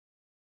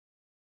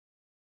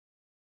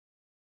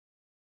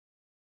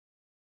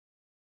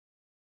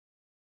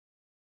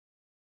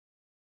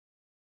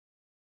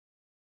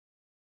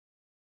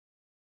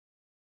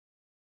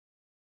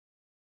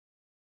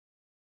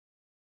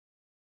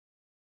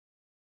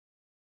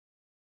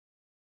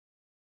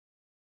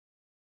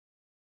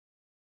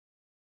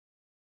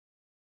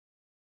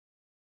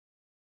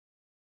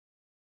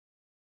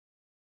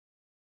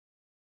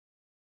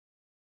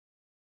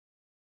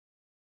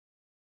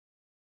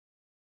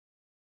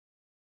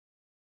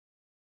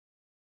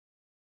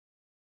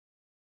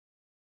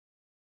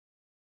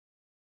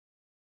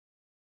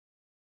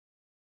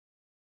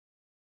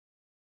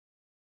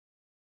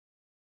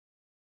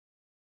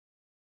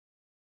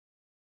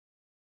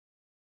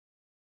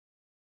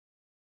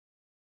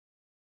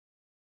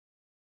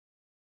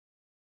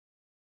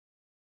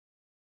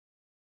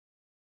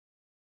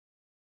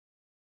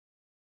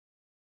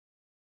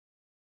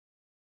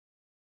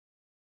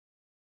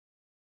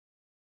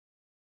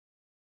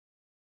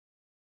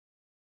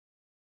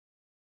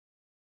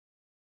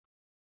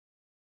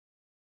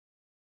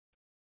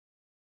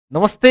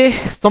नमस्ते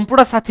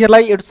सम्पूर्ण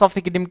साथीहरुलाई एडुसफ्ट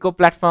एकाडेमीको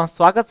प्लेटफर्ममा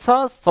स्वागत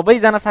छ।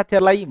 सबैजना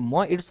साथीहरुलाई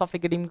म एडुसफ्ट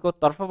एकाडेमीको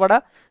तर्फबाट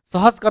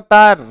सहजकर्ता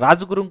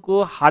राजु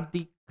गुरुङको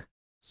हार्दिक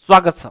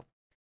स्वागत छ।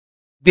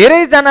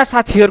 धेरै जना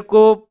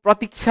साथीहरुको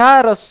प्रतीक्षा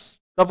र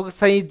तपाईको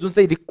चाहिँ जुन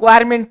चाहिँ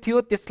रिक्वायरमेन्ट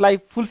थियो त्यसलाई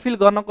फुलफिल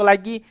गर्नको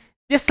लागि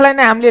त्यसलाई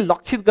नै हामीले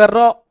लक्षित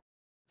गरेर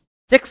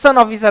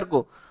सेक्सन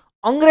अफिसरको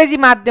अंग्रेजी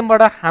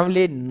माध्यमबाट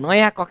हामीले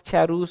नयाँ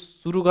कक्षाहरू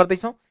सुरु गर्दै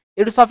छौं।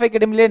 एडुसफ्ट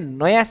एकाडेमीले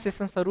नयाँ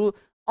सेसन्सहरू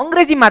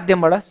अंग्रेजी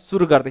माध्यमबाट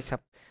सुरु गर्दैछ।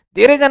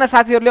 धेरैजना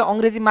साथीहरूले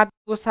अंग्रेजी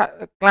माध्यमको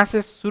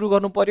क्लासेस सुरु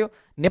गर्नु पर्यो,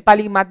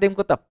 नेपाली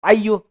माध्यमको त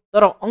पाइयो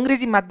तर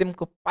अंग्रेजी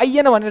माध्यमको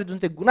पाइएन भनेर जुन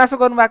चाहिँ गुनासो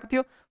गर्नुभएको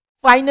थियो,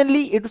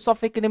 फाइनल्ली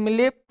एडुसफ्ट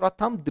एकाडेमीले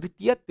प्रथम,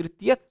 द्वितीय,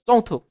 तृतीय,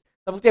 चौथो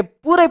तपाईको चाहिँ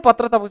पुरै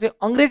पत्र तपाईको चाहिँ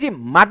अंग्रेजी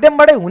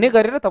माध्यमबाटै हुने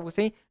गरेर तपाईको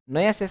चाहिँ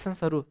नयाँ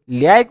सेसन्सहरू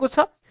ल्याएको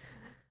छ।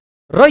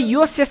 र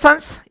यो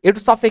सेसन्स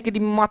एडुसफ्ट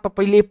एकाडेमीमा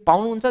तपाईले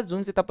पाउनुहुन्छ, जुन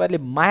चाहिँ तपाईहरुले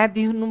माया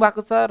दिनु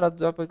भएको छ र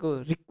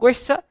तपाईको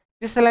रिक्वेस्ट छ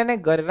त्यसैलाई नै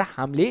गरेर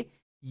हामीले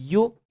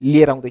यो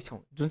लिएर आउँदै छौं।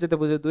 जुन चाहिँ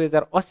तपाईको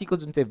 2080 को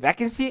जुन चाहिँ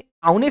भ्याकेन्सी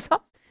आउने छ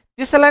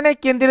त्यसैलाई नै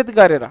केन्द्रित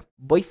गरेर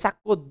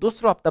वैशाखको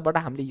दोस्रो हप्ताबाट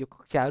हामीले यो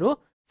कक्षाहरू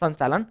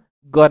सञ्चालन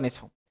गर्ने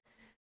छौं।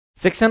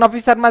 सेक्सन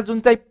अफिसरमा जुन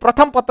चाहिँ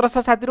प्रथम पत्र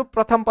छ साथीहरु,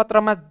 प्रथम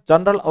पत्रमा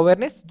जनरल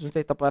अवेरनेस जुन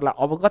चाहिँ तपाईहरुलाई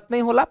अवगत नै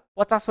होला,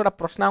 50 वटा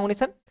प्रश्न आउने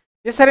छन्।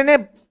 त्यसरी नै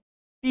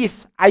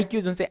 30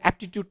 आईक्यू जुन चाहिँ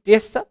एप्टिट्युड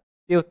टेस्ट छ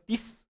त्यो 30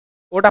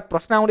 वटा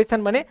प्रश्न आउने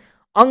छन् भने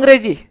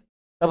अंग्रेजी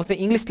तपाईको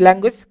चाहिँ इंग्लिश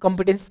ल्याङ्ग्वेज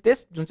कम्पिटेन्स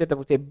टेस्ट जुन चाहिँ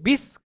तपाईको चाहिँ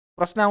 20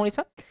 प्रश्न आउने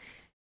छ।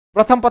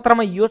 प्रथम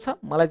पत्रमा यो छ,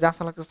 मलाई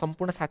जहाँसम्म लाग्छ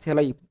सम्पूर्ण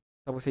साथीहरुलाई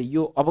तपाईको चाहिँ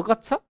यो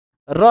अवगत छ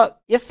र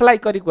यसलाई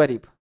करिब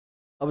करिब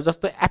अब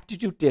जस्तो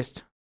एप्टिट्युड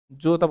टेस्ट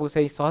जो तपाईको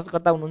चाहिँ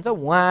सहजकर्ता हुनुहुन्छ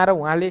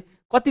उहाँले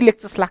कति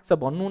लेक्चर्स लाग्छ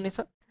भन्नुहुनेछ।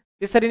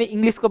 त्यसरी नै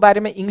इंग्लिशको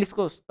बारेमा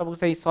इंग्लिशको तपाईको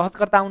चाहिँ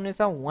सहजकर्ता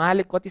हुनुहुन्छ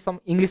उहाँले कति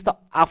इंग्लिश त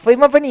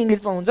आफैमा पनि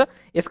इंग्लिशमा हुन्छ,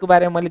 यसको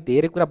बारेमा मैले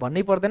धेरै कुरा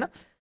भन्नै पर्दैन।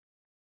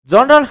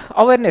 जनरल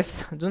अवेरनेस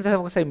जुन चाहिँ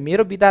तपाईको चाहिँ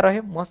मेरो विधा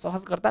रह्यो, म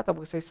सहजकर्ता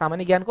तपाईको चाहिँ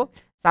सामान्य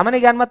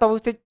ज्ञानमा तपाईको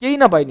चाहिँ केही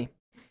नभए नि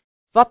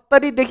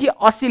 70 देखि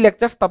 80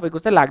 लेक्चर्स तपाईको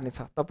चाहिँ लाग्नेछ।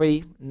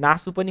 तपाई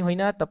नासु पनि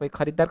होइन, तपाई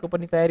खरिदारको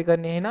पनि तयारी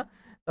गर्ने हैन,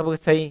 तपाईको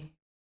चाहिँ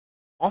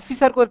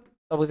अफिसरको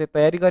तपाईको चाहिँ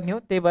तयारी गर्ने हो।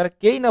 त्यही भएर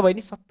केही नभए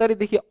नि 70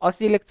 देखि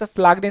 80 लेक्चर्स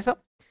लाग्नेछ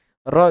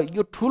र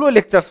यो ठुलो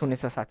लेक्चर्स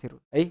हुनेछ साथीहरु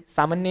है।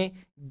 सामान्य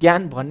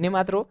ज्ञान भन्ने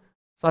मात्र हो,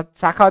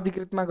 शाखा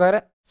अधिकृतमा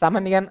गएर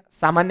सामान्य ज्ञान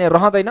सामान्य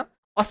रहँदैन,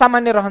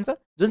 असामान्य रहन्छ।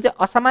 जुन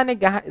चाहिँ सामान्य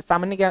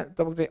ज्ञान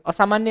तपाईको चाहिँ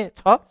असामान्य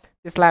छ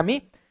त्यसलाई हामी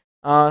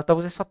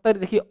तपाईको चाहिँ 70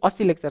 देखि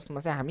 80 लेक्चर्समा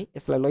चाहिँ हामी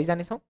यसलाई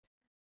लैजाने छौं।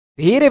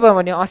 धेरै भयो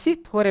भने 80,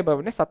 थोरै भयो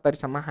भने 70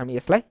 सम्म हामी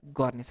यसलाई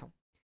गर्ने छौं।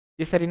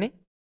 त्यसरी नै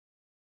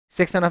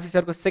सेक्सन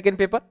अफिसरको सेकेन्ड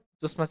पेपर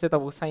जसमा चाहिँ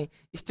तपाईको चाहिँ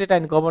स्टेट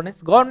एन्ड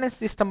गभर्नेन्स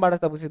सिस्टमबाट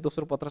तपाईको चाहिँ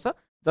दोस्रो पत्र छ,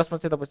 जसमा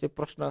चाहिँ तपाईको चाहिँ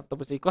प्रश्न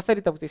तपाईको चाहिँ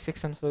कसरी तपाईको चाहिँ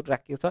सेक्सनहरु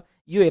राखिएको छ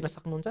यो हेर्न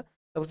सक्नुहुन्छ।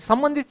 तपाईको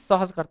सम्बन्धित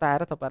सहजकर्ता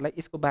आएर तपाईहरुलाई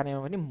यसको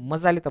बारेमा पनि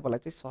मजाले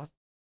तपाईलाई चाहिँ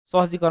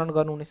सहजीकरण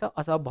गर्नुहुनेछ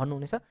अथवा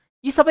भन्नुहुनेछ।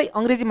 यी सबै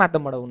अंग्रेजी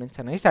माध्यमबाट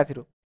हुनेछन् है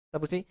साथीहरु।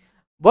 तपाईको चाहिँ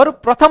बरु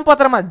प्रथम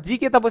पत्रमा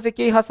जीके तपाईको चाहिँ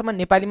केही हदसम्म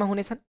नेपालीमा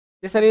हुनेछन्,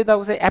 त्यसरी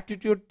तपाईको चाहिँ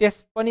एप्टिट्युड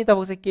टेस्ट पनि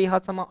तपाईको चाहिँ केही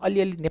हदसम्म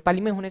अलिअलि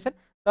नेपालीमै हुनेछन्,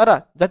 तर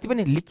जति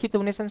पनि लिखित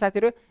हुनेछन्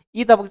साथीहरु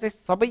यी तपाईको चाहिँ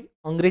सबै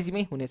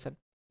अंग्रेजीमै हुनेछन्।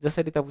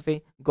 जसरी तपाईको चाहिँ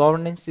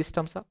गभर्नेन्स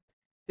सिस्टम छ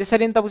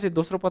त्यसरी नै तपाईको चाहिँ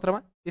दोस्रो पत्रमा,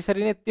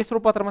 त्यसरी नै तेस्रो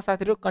पत्रमा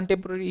साथीहरु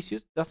कन्टेम्पोरेरी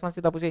इश्यूज जसमा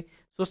चाहिँ तपाईको चाहिँ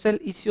सोशल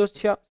इश्यूज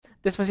छ,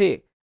 त्यसपछि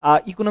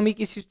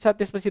इकोनोमिक इश्यूज छ,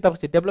 त्यसपछि तपाईको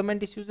चाहिँ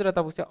डेभलपमेन्ट इश्यूज र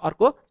तपाईको चाहिँ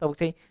अर्को तपाईको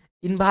चाहिँ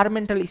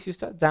इन्भाइरोमेन्टल इश्यूज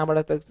छ, जहाँबाट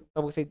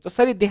तपाईको चाहिँ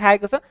जसरी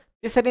देखाएको छ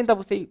त्यसरी नै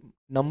तपाईको चाहिँ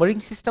नम्बरिङ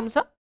सिस्टम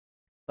छ।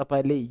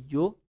 तपाईहरुले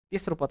यो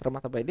तेस्रो पत्रमा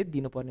तपाईले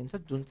दिनुपर्ने हुन्छ,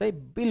 जुन चाहिँ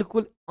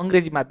बिल्कुल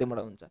अंग्रेजी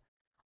माध्यमबाट हुन्छ।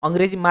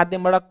 अंग्रेजी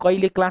माध्यमबाट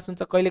कहिले क्लास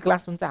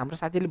हुन्छ हाम्रो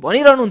साथीले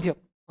भनिरहनुहुन्थ्यो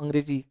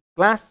अंग्रेजी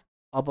क्लास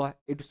अब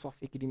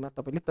एडुसफ्ट एकाडेमीमा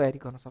तपाईले तयारी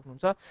गर्न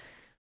सक्नुहुन्छ।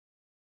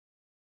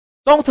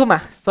 चौथोमा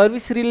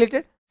सर्भिस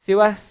रिलेटेड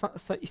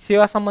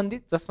सेवा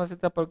सम्बन्धित जसमा चाहिँ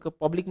तपाईको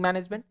public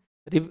management,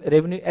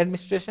 revenue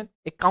administration,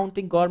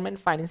 accounting, government,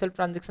 financial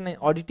transaction and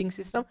auditing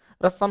system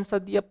र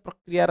संसदीय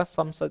प्रक्रिया र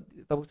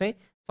तपाईको चाहिँ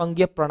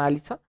संघीय प्रणाली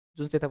छ,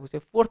 जुन चाहिँ तपाईको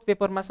चाहिँ फोर्थ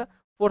पेपरमा छ।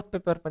 फोर्थ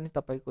पेपर पनि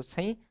तपाईको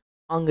चाहिँ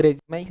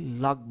अंग्रेजीमै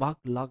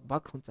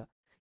लगभग हुन्छ।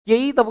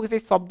 केही तपाईको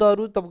चाहिँ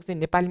शब्दहरू तपाईको चाहिँ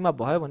नेपालीमा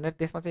भयो भनेर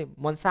त्यसमा चाहिँ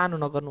मन सानो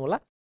नगर्नु होला।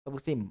 तपाईको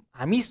चाहिँ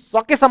हामी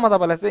सकेसम्म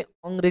तपाईलाई चाहिँ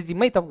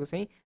अंग्रेजीमै तपाईको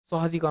चाहिँ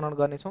सहजीकरण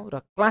गर्नेछौँ र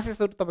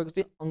क्लासेसहरू तपाईको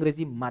चाहिँ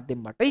अंग्रेजी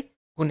माध्यमबाटै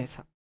हुनेछ।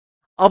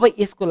 अब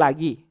यसको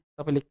लागि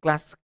तपाईले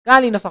क्लास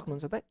कहाँ लिन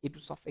सक्नुहुन्छ त?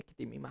 Edusoft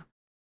एकाडेमीमा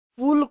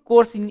full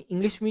course in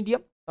English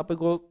medium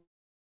तपाईको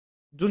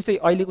जुन चाहिँ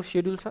अहिलेको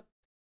शेड्युल छ।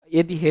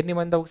 यदि हेर्ने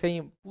भने तपाईको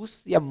चाहिँ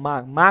पुस या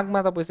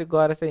माघमा तपाईको चाहिँ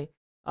गएर चाहिँ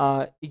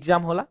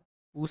एक्जाम होला।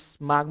 पुस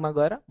माघमा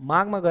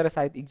गएर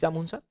सायद एक्जाम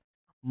हुन्छ।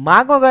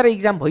 माघमा गएर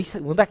एक्जाम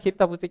हुँदाखेरि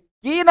तपाईको चाहिँ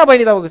के नभए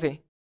नि तपाईको चाहिँ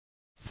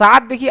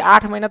 7 देखि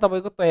 8 महिना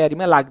तपाईको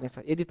तयारीमा लाग्नेछ।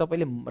 यदि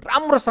तपाईले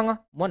राम्रोसँग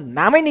म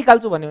नामै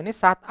निकाल्छु भन्यो भने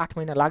 7-8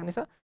 महिना लाग्नेछ।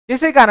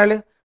 त्यसै कारणले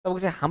तपाईको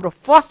चाहिँ हाम्रो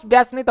फर्स्ट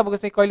ब्याच नै तपाईको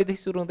चाहिँ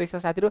कहिलेदेखि सुरु हुँदैछ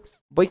साथीहरु?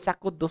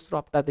 वैशाखको दोस्रो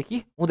हप्तादेखि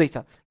हुँदैछ।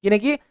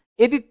 किनकि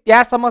यदि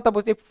त्यहाँसम्म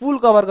तपाईको चाहिँ फुल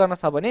कभर गर्न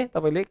छ भने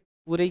तपाईले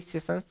पुरै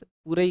सेसन्स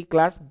पुरै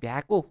क्लास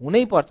भ्याएको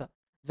हुनै पर्छ।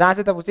 जहाँ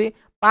चाहिँ तपाईँ चाहिँ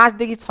 5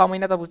 देखि 6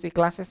 महिना तपाईँ चाहिँ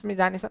क्लासेसमै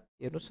जानेछ।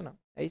 हेर्नुहोस् न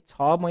है,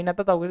 6 महिना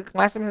त तपाईँ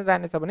क्लासेसमै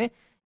जानेछ भने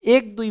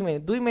 1-2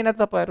 महिना 2 महिना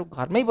तपाईँहरू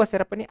घरमै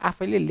बसेर पनि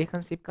आफैले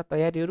लेखन सिपका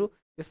तयारीहरू,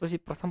 त्यसपछि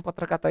प्रथम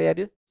पत्रका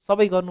तयारी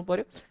सबै गर्नु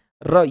पर्यो।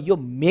 र यो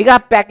मेगा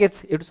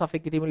प्याकेज एडुसफ्ट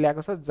एकाडेमीले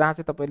ल्याएको छ, जहाँ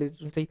चाहिँ तपाईँले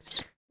जुन चाहिँ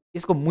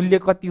यसको मूल्य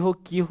कति हो,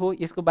 के हो,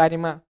 यसको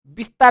बारेमा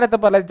बिस्तारै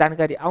तपाईँलाई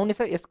जानकारी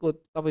आउनेछ। यसको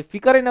तपाईँ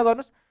फिकरै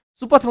नगर्नुहोस्।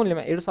 सुपथ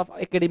मूल्यमा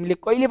एडुसफ्ट एकाडेमीले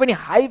कहिले पनि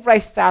हाई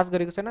प्राइस चार्ज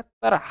गरेको छैन,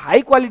 तर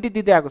हाई क्वालिटी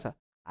दिँदै आएको छ।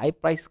 हाई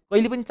प्राइस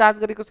कहिले पनि चार्ज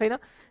गरेको छैन,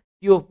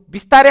 त्यो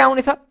बिस्तारै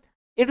आउनेछ।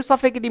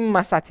 एडुसफ्ट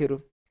एकाडेमीमा साथीहरू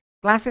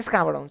क्लासेस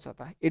कहाँबाट आउँछ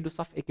त?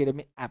 Edusoft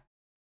academy app.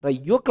 र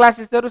यो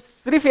क्लासेसहरू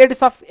सिर्फ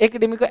एडुसफ्ट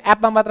एकाडेमीको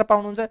एपमा मात्र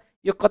पाउनुहुन्छ।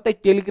 यो कतै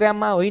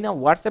टेलिग्राममा होइन,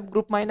 व्हाट्सएप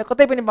ग्रुपमा होइन,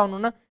 कतै पनि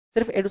पाउनुहुन्न।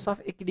 सिर्फ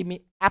एडुसफ्ट एकाडेमी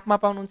एपमा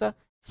पाउनुहुन्छ।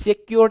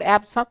 सेक्योर्ड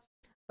एप छ,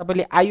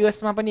 तपाईँले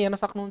iOS-मा पनि हेर्न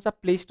सक्नुहुन्छ,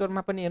 प्ले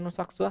स्टोरमा पनि हेर्न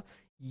सक्छ।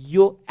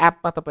 यो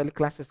एपमा तपाईँले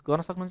क्लासेस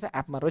गर्न सक्नुहुन्छ।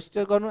 एपमा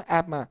रजिस्टर गर्नु,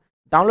 एपमा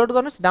डाउनलोड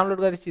गर्नुहोस्। डाउनलोड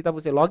गरेपछि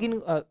तपाईँ चाहिँ लगइन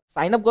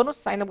साइनअप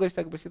गर्नुहोस्। साइनअप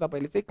गरिसकेपछि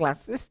तपाईँले चाहिँ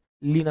क्लासेस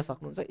लिन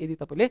सक्नुहुन्छ, यदि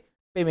तपाईँले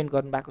पेमेन्ट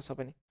गर्नुभएको छ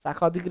भने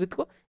शाखा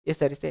अधिकृतको।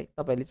 यसरी चाहिँ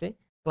तपाईँले चाहिँ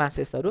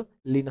क्लासेसहरू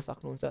लिन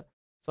सक्नुहुन्छ।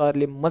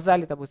 सरले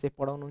मजाले तपाईँ चाहिँ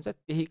पढाउनुहुन्छ,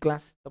 त्यही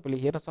क्लास तपाईँले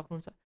हेर्न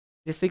सक्नुहुन्छ।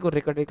 त्यसैको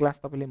रेकर्डेड क्लास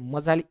तपाईँले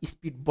मजाले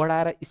स्पिड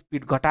बढाएर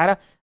स्पिड घटाएर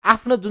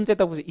आफ्नो जुन चाहिँ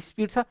तपाईँको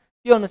स्पिड छ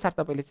त्यो अनुसार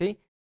तपाईँले चाहिँ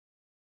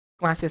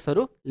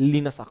क्लासेसहरू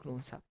लिन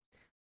सक्नुहुन्छ।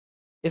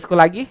 यसको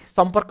लागि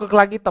सम्पर्कको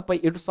लागि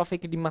तपाईँ एडुसफ्ट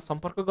एकाडेमीमा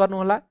सम्पर्क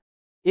गर्नुहोला।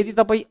 यदि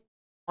तपाईँ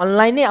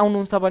अनलाइनै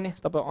आउनुहुन्छ भने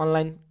तपाईँ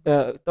अनलाइन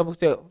तपाईँ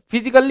चाहिँ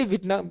फिजिकल्ली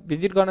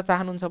भिजिट गर्न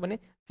चाहनुहुन्छ भने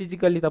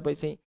फिजिकल्ली तपाईँ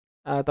चाहिँ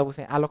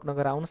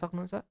आलोकनगर आउन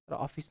सक्नुहुन्छ र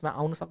अफिसमा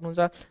आउन सक्नुहुन्छ।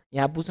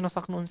 यहाँ बुझ्न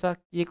सक्नुहुन्छ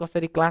के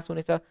कसरी क्लास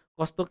हुनेछ,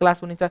 कस्तो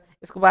क्लास हुनेछ,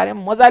 यसको बारेमा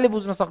मजाले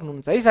बुझ्न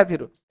सक्नुहुन्छ है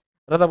साथीहरू।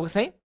 र तपाईँ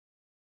चाहिँ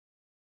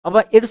अब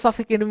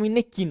एडुसफ्ट एकाडेमी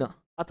नै किन,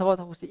 अथवा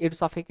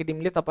एडुसफ्ट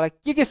एकाडेमीले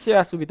तपाईँलाई के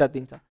सेवा सुविधा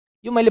दिन्छ,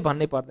 यो मैले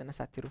भन्नै पर्दैन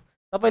साथीहरू।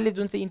 तपाईँले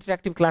जुन चाहिँ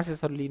इन्टरेक्टिभ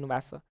क्लासेसहरू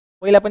लिनुभएको छ,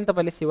 पहिला पनि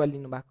तपाईँले सेवा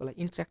लिनुभएको होला,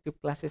 इन्टरेक्टिभ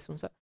क्लासेस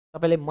हुन्छ।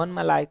 तपाईँले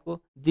मनमा लागेको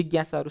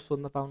जिज्ञासाहरू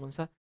सोध्न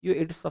पाउनुहुन्छ। यो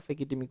एडुसफ्ट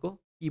एकाडेमीको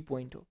की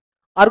पोइन्ट हो।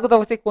 अर्को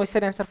तपाईँ चाहिँ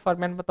क्वेसन एन्सर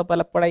फर्मेटमा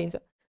तपाईँलाई पढाइन्छ।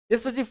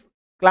 त्यसपछि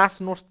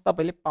क्लास नोट्स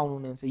तपाईँले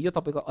पाउनुहुन्छ, यो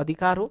तपाईँको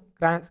अधिकार हो।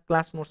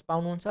 क्लास नोट्स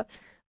पाउनुहुन्छ।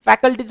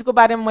 फ्याकल्टिजको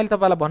बारेमा मैले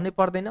तपाईँलाई भन्नै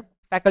पर्दैन।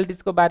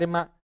 फ्याकल्टिजको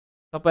बारेमा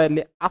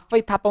तपाईँहरूले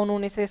आफै थाहा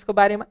पाउनुहुनेछ। यसको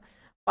बारेमा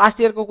पास्ट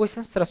इयरको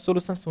क्वेसन्स र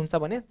सोल्युसन्स हुन्छ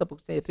भने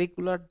तपाईँको चाहिँ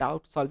रेगुलर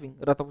डाउट सल्भिङ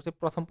र तपाईँको चाहिँ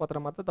प्रथम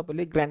पत्रमा त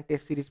तपाईँले ग्रान्ड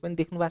टेस्ट सिरिज पनि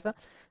देख्नु भएको छ।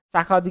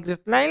 शाखा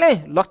अधिकृतलाई नै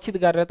लक्षित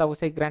गरेर तपाईँको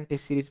चाहिँ ग्रान्ड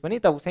टेस्ट सिरिज पनि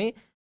तपाईँको चाहिँ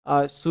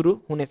सुरु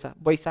हुनेछ।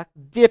 वैशाख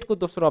जेठको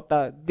दोस्रो हप्ता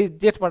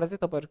जेठबाट चाहिँ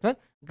तपाईँहरूको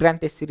ग्रान्ड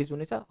टेस्ट सिरिज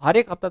हुनेछ।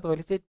 हरेक हप्ता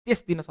तपाईँले चाहिँ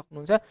टेस्ट दिन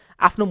सक्नुहुन्छ,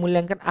 आफ्नो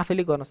मूल्याङ्कन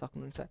आफैले गर्न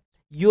सक्नुहुन्छ।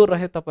 यो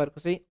रह्यो तपाईँहरूको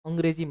चाहिँ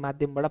अङ्ग्रेजी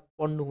माध्यमबाट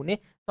पढ्नुहुने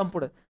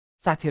सम्पूर्ण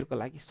साथीहरूको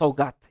लागि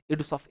सौगात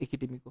एडुसफ्ट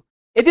एकाडेमीको।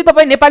 यदि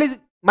तपाईँ नेपाली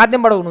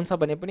माध्यमबाट हुनुहुन्छ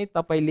भने पनि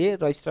तपाईँले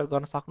रजिस्टर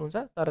गर्न सक्नुहुन्छ,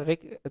 तर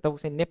तपाईँको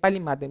चाहिँ नेपाली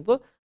माध्यमको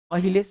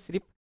अहिले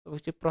सिर्फ तपाईँको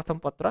चाहिँ प्रथम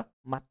पत्र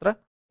मात्र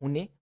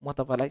हुने म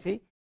तपाईँलाई चाहिँ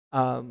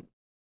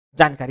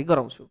जानकारी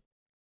गराउँछु।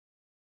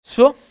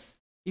 So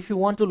if you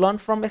want to learn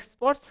from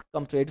experts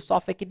come to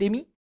Edusoft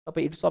academy.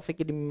 तपाईँ एडुसफ्ट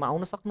एकाडेमीमा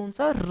आउन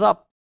सक्नुहुन्छ र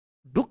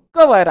ढुक्क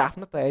भएर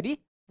आफ्नो तयारी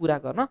पुरा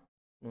गर्न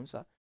सक्नुहुन्छ।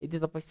 यदि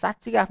तपाईँ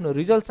साँच्चै आफ्नो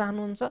रिजल्ट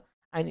चाहनुहुन्छ,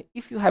 and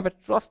if you have a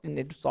trust in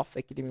Edusoft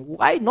academy,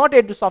 why not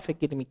Edusoft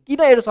academy?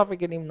 किन एडुसफ्ट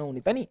एकाडेमी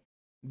नहुने त नि?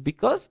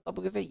 बिकज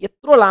तपाईँको चाहिँ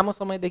यत्रो लामो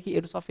समयदेखि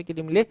एडुसफ्ट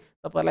एकाडेमीले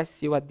तपाईँलाई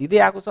सेवा दिँदै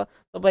आएको छ।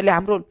 तपाईँले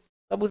हाम्रो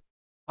तपाईँ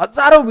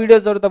हजारौँ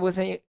भिडियोजहरू तपाईँको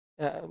चाहिँ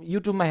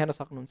युट्युबमा हेर्न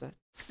सक्नुहुन्छ।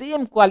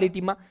 सेम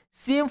क्वालिटीमा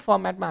सेम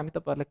फर्मेटमा हामी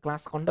तपाईँहरूलाई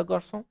क्लास कन्डक्ट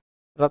गर्छौँ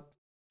र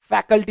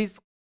फ्याकल्टिज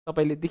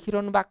तपाईँले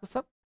देखिरहनु भएको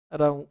छ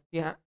र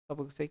यहाँ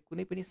तपाईँको चाहिँ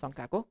कुनै पनि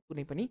शङ्काको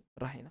कुनै पनि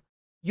रहेन।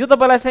 यो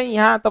तपाईँलाई चाहिँ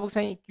यहाँ तपाईँको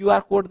चाहिँ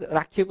क्युआर कोड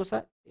राखिएको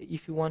छ।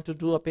 If you want to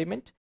do a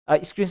payment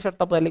screenshot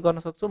तपाईँहरूले गर्न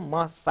सक्छु,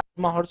 म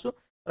साइडमा हट्छु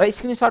र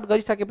स्क्रिनसट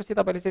गरिसकेपछि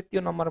तपाईँले चाहिँ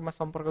त्यो नम्बरमा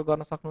सम्पर्क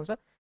गर्न सक्नुहुन्छ।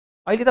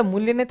 अहिले त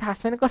मूल्य नै थाहा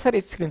छैन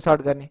कसरी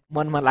स्क्रिनसट गर्ने,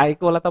 मनमा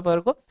लागेको होला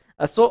तपाईँहरूको।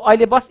 सो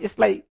अहिले बस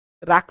यसलाई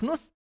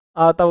राख्नुहोस्।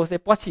 तपाईँ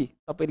चाहिँ पछि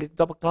तपाईँले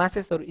जब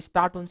क्लासेसहरू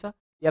स्टार्ट हुन्छ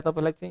या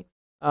तपाईँलाई चाहिँ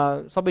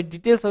सबै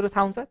डिटेल्सहरू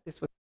थाहा हुन्छ,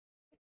 त्यसपछि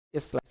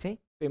यसलाई चाहिँ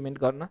पेमेन्ट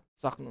गर्न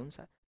सक्नुहुन्छ।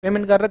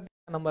 पेमेन्ट गरेर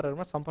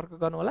नम्बरहरूमा सम्पर्क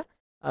गर्नुहोला।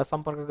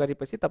 सम्पर्क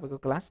गरेपछि तपाईँको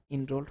क्लास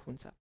इनरोल्ड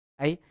हुन्छ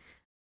है।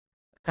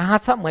 कहाँ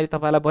छ मैले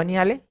तपाईँलाई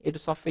भनिहालेँ,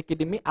 एडुसफ्ट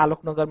एकाडेमी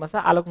आलोकनगरमा छ।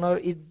 आलोकनगर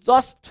इज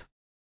जस्ट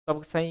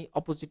तपाईँको चाहिँ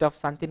opposite of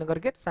Shantinagar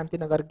get.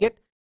 Shantinagar get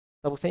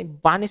तपाईँको चाहिँ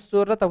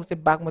बानेश्वर र तपाईँको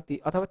चाहिँ बागमती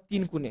अथवा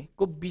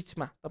तिनकुनेको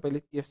बिचमा तपाईँले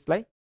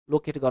त्यसलाई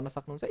लोकेट गर्न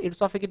सक्नुहुन्छ।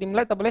 एडुसफ्ट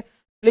एकाडेमीलाई तपाईँले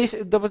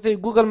तपाईँ चाहिँ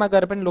गुगलमा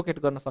गएर पनि लोकेट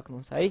गर्न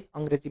सक्नुहुन्छ है।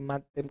 अङ्ग्रेजी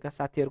माध्यमका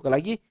साथीहरूको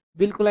लागि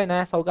बिल्कुलै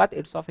नयाँ सौगात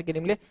एडुसफ्ट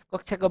एकाडेमीले।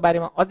 कक्षाको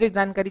बारेमा अझै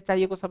जानकारी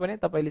चाहिएको छ भने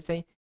तपाईँले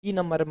चाहिँ यी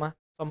नम्बरमा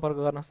सम्पर्क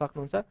गर्न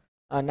सक्नुहुन्छ।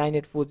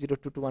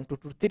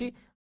 9840221223,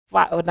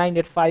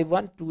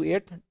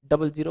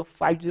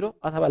 9851280050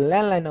 अथवा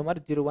ल्यान्डलाइन नम्बर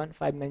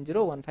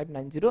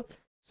 015901590।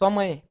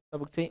 समय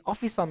तपाईँको चाहिँ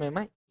अफिस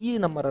समयमा यी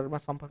नम्बरहरूमा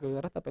सम्पर्क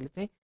गरेर तपाईँले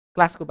चाहिँ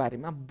क्लासको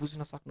बारेमा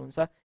बुझ्न सक्नुहुन्छ।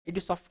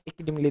 एडुसफ्ट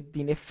एकाडेमीले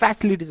दिने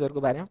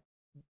फ्यासिलिटिजहरूको बारेमा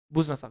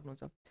बुझ्न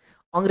सक्नुहुन्छ।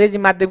 अङ्ग्रेजी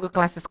माध्यमको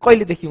क्लासेस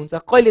कहिलेदेखि हुन्छ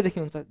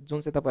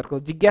जुन चाहिँ तपाईँहरूको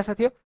जिज्ञासा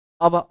थियो,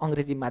 अब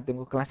अङ्ग्रेजी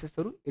माध्यमको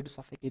क्लासेसहरू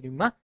एडुसफ्ट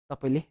एकाडेमीमा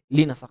तपाईँले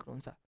लिन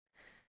सक्नुहुन्छ।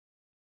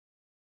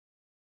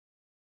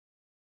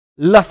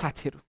 ल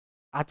साथीहरू,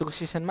 आजको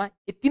सेसनमा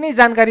यति नै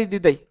जानकारी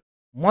दिँदै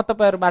म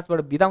तपाईँहरू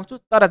माझबाट बिदा हुन्छु।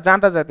 तर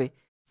जाँदा जाँदै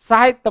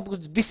सायद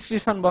तपाईँको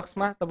डिस्क्रिप्सन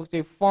बक्समा तपाईँको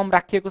चाहिँ फर्म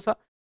राखिएको छ,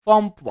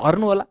 फर्म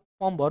भर्नु होला।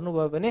 फर्म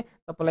भर्नुभयो भने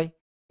तपाईँलाई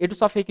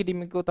एडुसफ्ट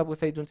एकाडेमीको तपाईँको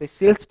चाहिँ जुन चाहिँ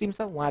सेल्स टिम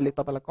छ उहाँले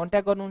तपाईँलाई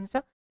कन्ट्याक्ट गर्नुहुनेछ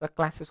र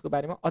क्लासेसको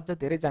बारेमा अझ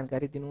धेरै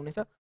जानकारी दिनुहुनेछ।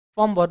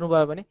 फर्म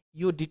भर्नुभयो भने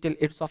यो डिटेल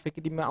एडुसफ्ट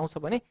एकाडेमीमा आउँछ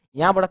भने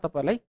यहाँबाट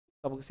तपाईँलाई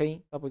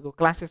तपाईँको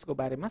क्लासेसको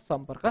बारेमा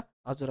सम्पर्क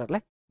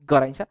हजुरहरूलाई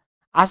गराइन्छ।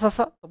 आशा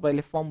छ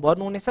तपाईँले फर्म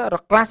भर्नुहुनेछ र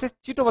क्लासेस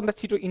छिटोभन्दा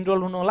छिटो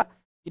इनरोल हुनुहोला,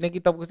 किनकि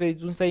तपाईँको चाहिँ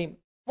जुन चाहिँ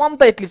फर्म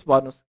त एटलिस्ट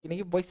भर्नुहोस्,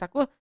 किनकि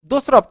वैशाखको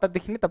दोस्रो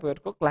हप्तादेखि नै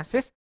तपाईँहरूको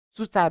क्लासेस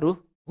सुचारू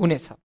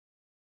हुनेछ।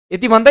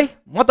 यति भन्दै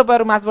म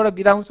तपाईँहरू माझबाट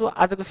बिदा हुन्छु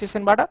आजको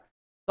सेसनबाट।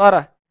 तर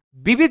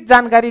विविध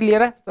जानकारी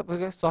लिएर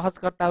तपाईँको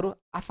सहजकर्ताहरू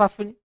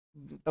आफआफै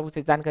तपाईँको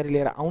चाहिँ जानकारी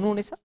लिएर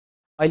आउनुहुनेछ।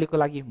 अहिलेको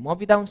लागि म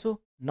बिदा हुन्छु।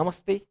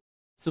 नमस्ते,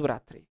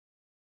 शुभरात्रि।